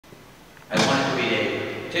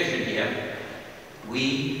here,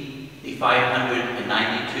 we, the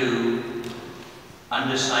 592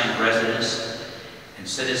 undersigned residents and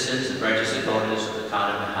citizens and registered voters of the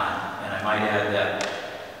town of Nahant, and I might add that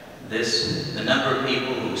the number of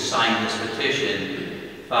people who signed this petition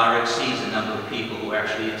far exceeds the number of people who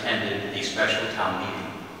actually attended the special town meeting.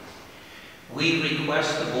 We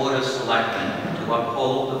request the Board of Selectmen to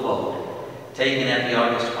uphold the vote taken at the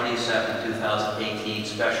August 27, 2018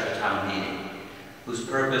 special town meeting, whose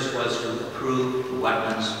purpose was to approve the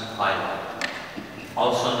wetlands bylaw,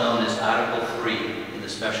 also known as Article 3 in the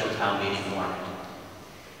special town meeting warrant.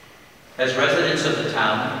 As residents of the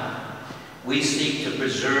town, we seek to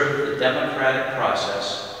preserve the democratic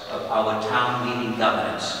process of our town meeting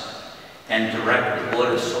governance and direct the Board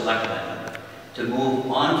of Selectmen to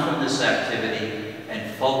move on from this activity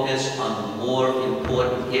and focus on the more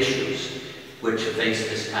important issues which face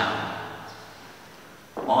this town.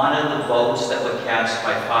 Honor the votes that were cast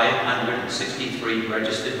by 563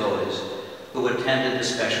 registered voters who attended the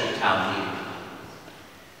special town meeting.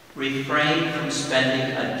 Refrain from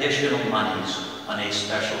spending additional monies on a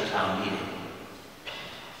special town meeting.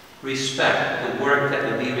 Respect the work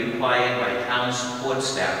that will be required by town support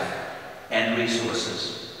staff and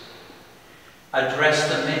resources. Address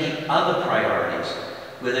the many other priorities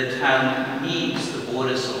where the town needs the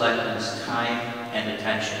Board of Selectmen's time and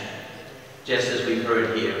attention, just as we've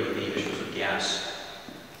heard here with the issues of gas.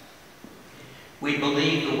 We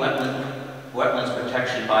believe the Wetlands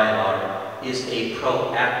Protection Bylaw is a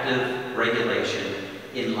proactive regulation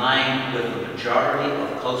in line with the majority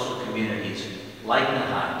of coastal communities like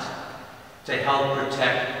Nahant to help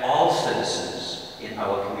protect all citizens in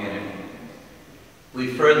our community. We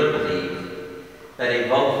further believe that a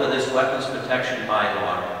vote for this Wetlands Protection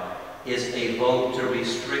Bylaw is a vote to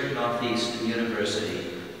restrict Northeastern University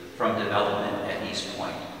from development at East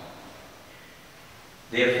Point.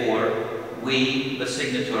 Therefore, we, the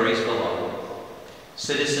signatories below,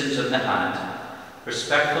 citizens of Nahant,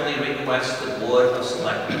 respectfully request the Board of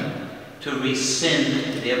Selectmen to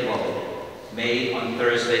rescind their vote made on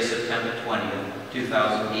Thursday, September 20th,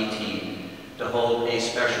 2018, to hold a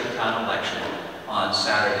special town election on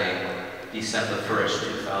Saturday, December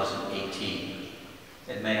 1st, 2018.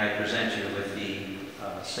 And may I present you with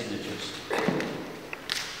the signatures.